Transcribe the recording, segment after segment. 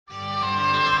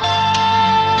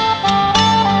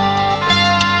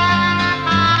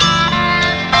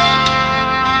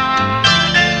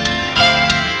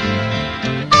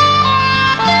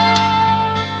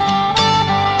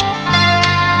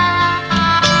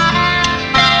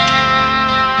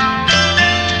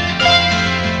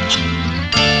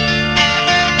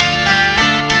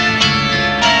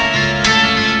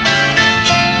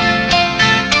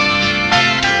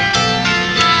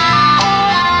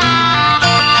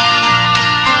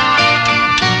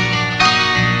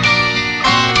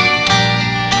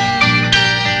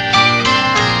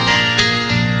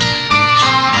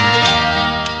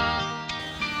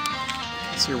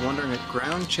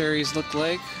cherries look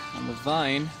like on the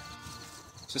vine.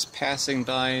 Just passing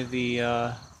by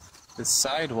the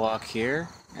sidewalk here,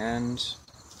 and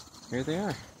here they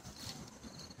are.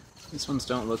 These ones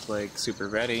don't look like super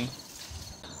ready.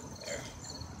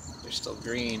 They're still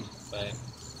green, but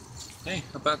hey,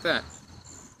 how about that?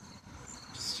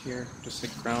 Just here, just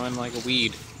like growing like a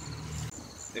weed.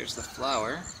 There's the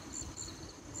flower.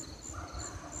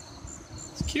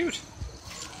 It's cute.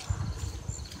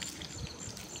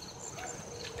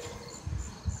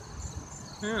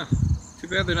 Yeah, too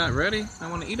bad they're not ready. I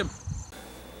want to eat them.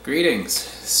 Greetings.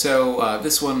 So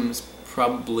this one's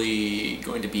probably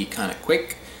going to be kind of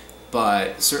quick,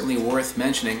 but certainly worth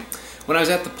mentioning. When I was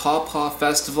at the Paw Paw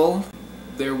Festival,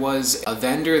 there was a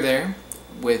vendor there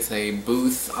with a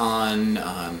booth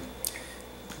on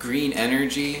green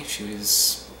energy. She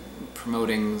was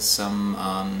promoting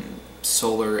some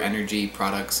solar energy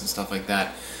products and stuff like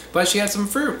that. But she had some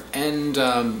fruit, and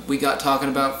we got talking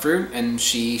about fruit, and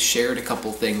she shared a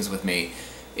couple things with me,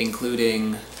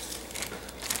 including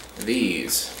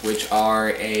these, which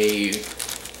are a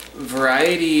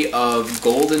variety of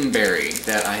golden berry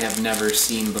that I have never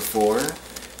seen before.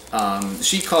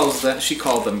 She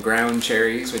called them ground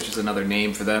cherries, which is another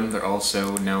name for them. They're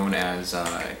also known as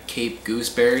Cape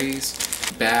gooseberries.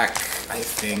 Back, I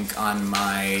think, on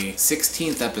my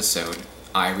 16th episode,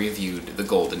 I reviewed the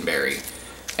golden berry.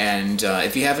 And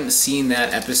if you haven't seen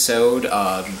that episode,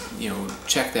 you know,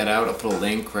 check that out. I'll put a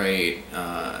link right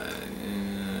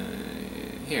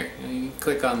here. You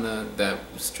click on that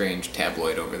strange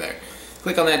tabloid over there.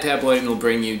 Click on that tabloid and it'll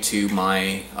bring you to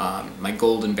my my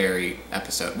golden berry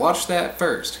episode. Watch that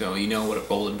first, so you know what a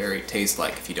golden berry tastes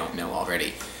like if you don't know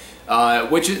already.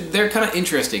 They're kind of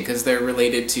interesting because they're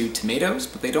related to tomatoes,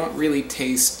 but they don't really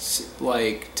taste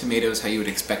like tomatoes how you would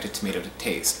expect a tomato to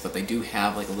taste. But they do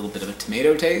have like a little bit of a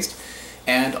tomato taste,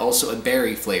 and also a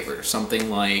berry flavor, something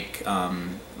like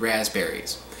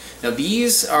raspberries. Now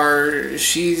these are,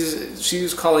 she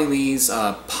was calling these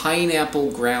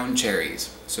pineapple ground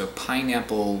cherries, so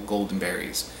pineapple golden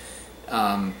berries,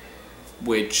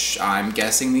 which I'm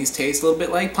guessing these taste a little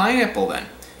bit like pineapple then.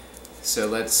 So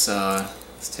let's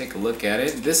take a look at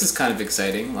it. This is kind of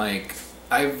exciting. Like,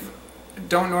 I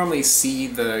don't normally see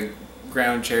the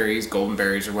ground cherries, golden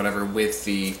berries, or whatever with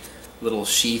the little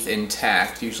sheath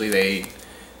intact. Usually they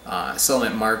sell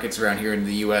them at markets around here in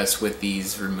the US with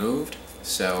these removed.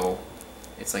 So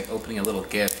it's like opening a little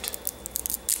gift.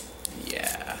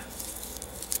 Yeah.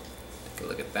 Take a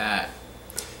look at that.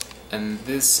 And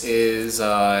this is,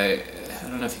 I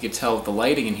don't know if you could tell with the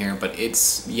lighting in here, but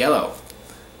it's yellow.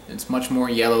 It's much more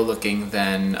yellow looking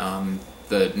than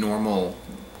the normal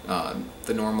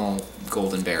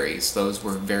golden berries. Those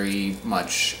were very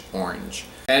much orange.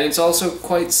 And it's also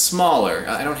quite smaller.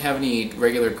 I don't have any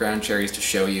regular ground cherries to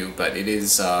show you, but it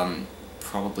is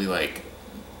probably like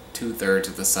 2/3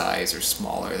 of the size or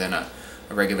smaller than a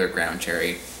regular ground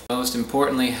cherry. Most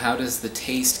importantly, how does the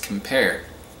taste compare?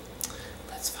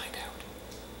 Let's find out.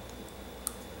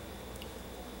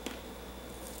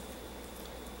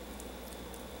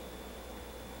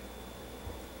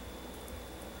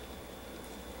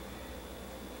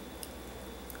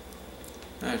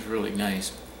 That's really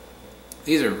nice.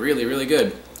 These are really, really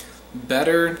good.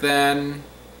 Better than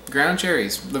ground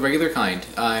cherries, the regular kind.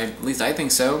 At least I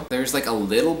think so. There's like a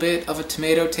little bit of a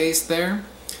tomato taste there,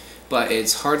 but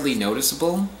it's hardly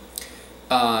noticeable.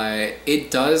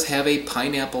 It does have a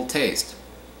pineapple taste.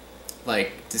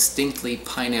 Like, distinctly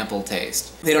pineapple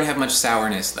taste. They don't have much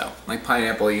sourness though. Like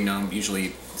pineapple, you know,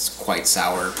 usually it's quite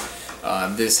sour.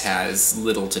 This has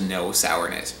little to no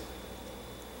sourness.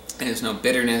 And there's no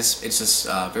bitterness, it's just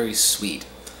very sweet.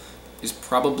 It's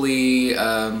probably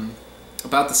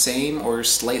about the same or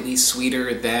slightly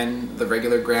sweeter than the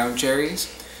regular ground cherries,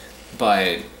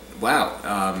 but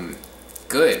wow,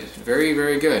 good. Very,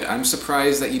 very good. I'm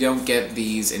surprised that you don't get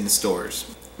these in the stores.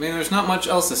 I mean, there's not much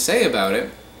else to say about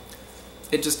it.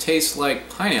 It just tastes like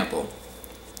pineapple.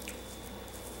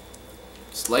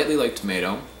 Slightly like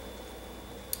tomato.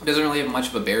 It doesn't really have much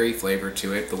of a berry flavor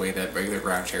to it the way that regular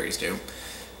ground cherries do.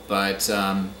 But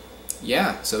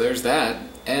yeah, so there's that.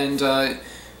 And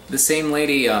the same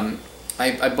lady,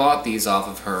 I bought these off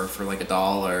of her for like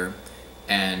 $1,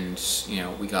 and you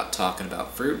know, we got talking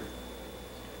about fruit.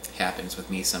 Happens with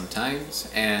me sometimes.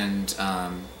 And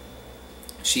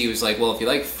she was like, well, if you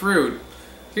like fruit,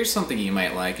 here's something you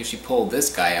might like. If she pulled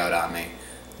this guy out on me.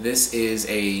 This is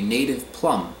a native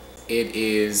plum. It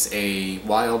is a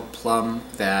wild plum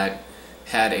that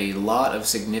had a lot of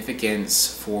significance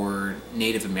for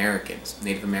Native Americans.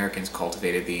 Native Americans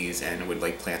cultivated these and would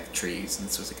like plant the trees, and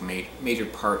this was like a major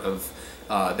part of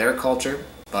their culture.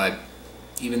 But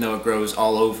even though it grows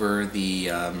all over the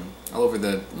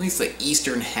at least the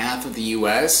eastern half of the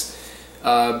U.S.,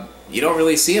 you don't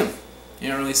really see them. You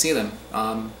don't really see them.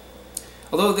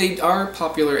 Although they are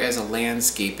popular as a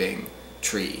landscaping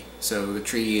tree. So the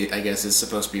tree, I guess, is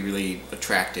supposed to be really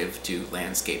attractive to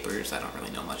landscapers. I don't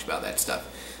really know much about that stuff.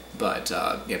 But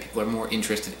yeah, people are more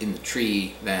interested in the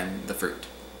tree than the fruit.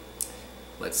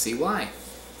 Let's see why.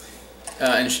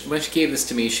 And when she gave this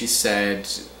to me, she said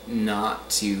not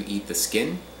to eat the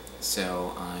skin,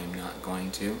 so I'm not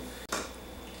going to.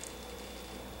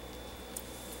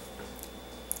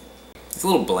 It's a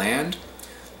little bland,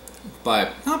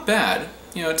 but not bad.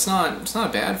 You know, it's not a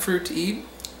bad fruit to eat.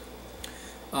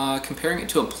 Comparing it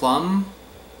to a plum,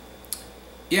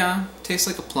 yeah, tastes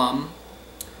like a plum.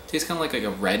 Tastes kind of like a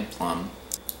red plum.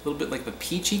 A little bit like the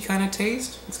peachy kind of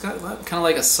taste. It's got kind of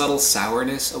like a subtle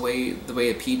sourness the way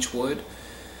a peach would,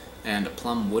 and a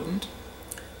plum wouldn't.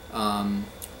 So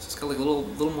it's got like a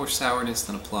little more sourness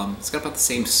than a plum. It's got about the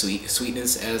same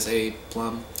sweetness as a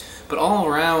plum, but all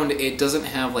around it doesn't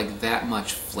have like that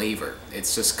much flavor.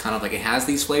 It's just kind of like it has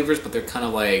these flavors, but they're kind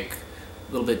of like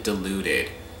a little bit diluted.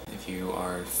 If you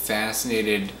are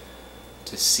fascinated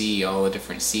to see all the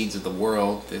different seeds of the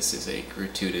world, this is a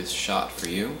gratuitous shot for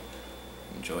you.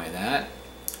 Enjoy that.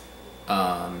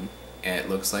 It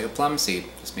looks like a plum seed,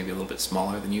 just maybe a little bit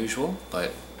smaller than usual,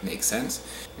 but makes sense.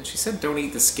 And she said don't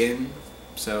eat the skin,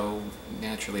 so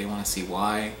naturally I want to see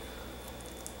why.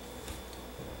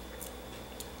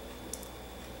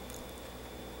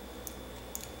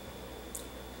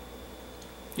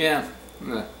 Yeah,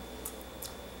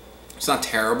 it's not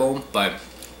terrible, but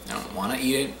I don't want to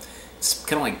eat it. It's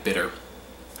kind of like bitter.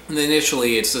 And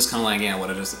initially it's just kind of like, yeah, what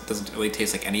it is, it doesn't really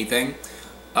taste like anything.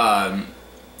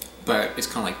 But it's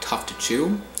kind of like tough to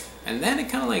chew. And then it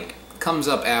kind of like comes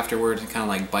up afterwards and kind of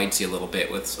like bites you a little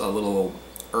bit with a little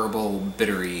herbal,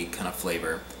 bittery kind of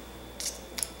flavor.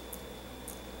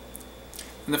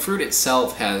 And the fruit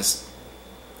itself has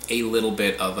a little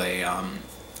bit of a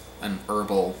an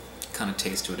herbal kind of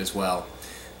taste to it as well.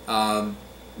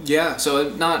 Yeah, so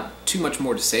not too much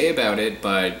more to say about it,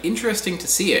 but interesting to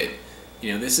see it.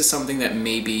 You know, this is something that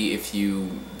maybe if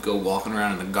you go walking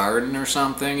around in the garden or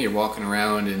something, you're walking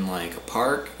around in like a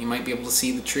park, you might be able to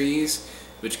see the trees,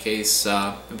 in which case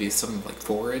it would be something like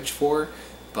forage for,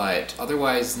 but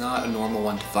otherwise not a normal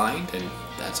one to find, and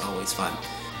that's always fun.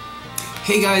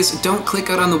 Hey guys, don't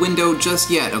click out on the window just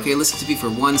yet, okay? Listen to me for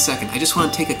 1 second. I just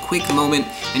want to take a quick moment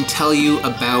and tell you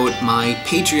about my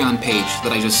Patreon page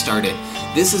that I just started.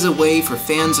 This is a way for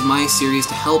fans of my series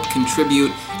to help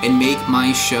contribute and make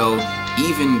my show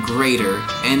even greater,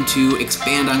 and to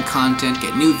expand on content,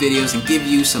 get new videos, and give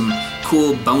you some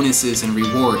cool bonuses and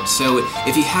rewards. So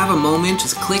if you have a moment,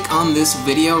 just click on this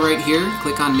video right here,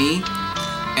 click on me,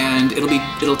 and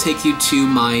it'll take you to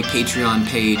my Patreon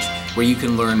page where you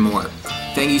can learn more.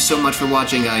 Thank you so much for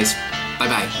watching, guys.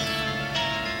 Bye-bye.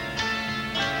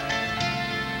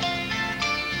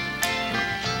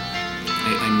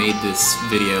 I made this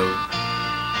video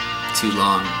too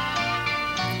long.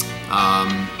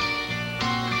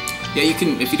 Yeah, you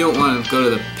can, if you don't want to go to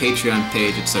the Patreon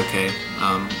page, it's okay.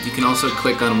 You can also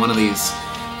click on one of these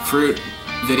fruit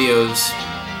videos.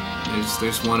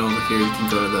 There's one over here. You can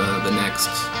go to the next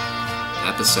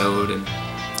episode, and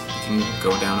you can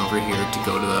go down over here to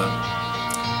go to the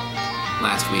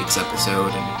last week's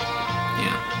episode, and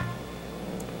yeah.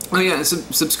 Oh yeah,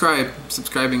 subscribe.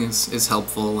 Subscribing is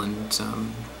helpful, and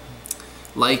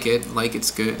like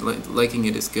it's good. Liking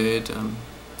it is good. And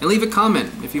leave a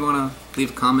comment if you want to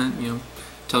leave a comment. You know,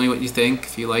 tell me what you think.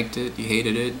 If you liked it, you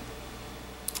hated it.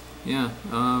 Yeah.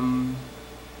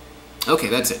 Okay,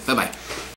 that's it. Bye bye.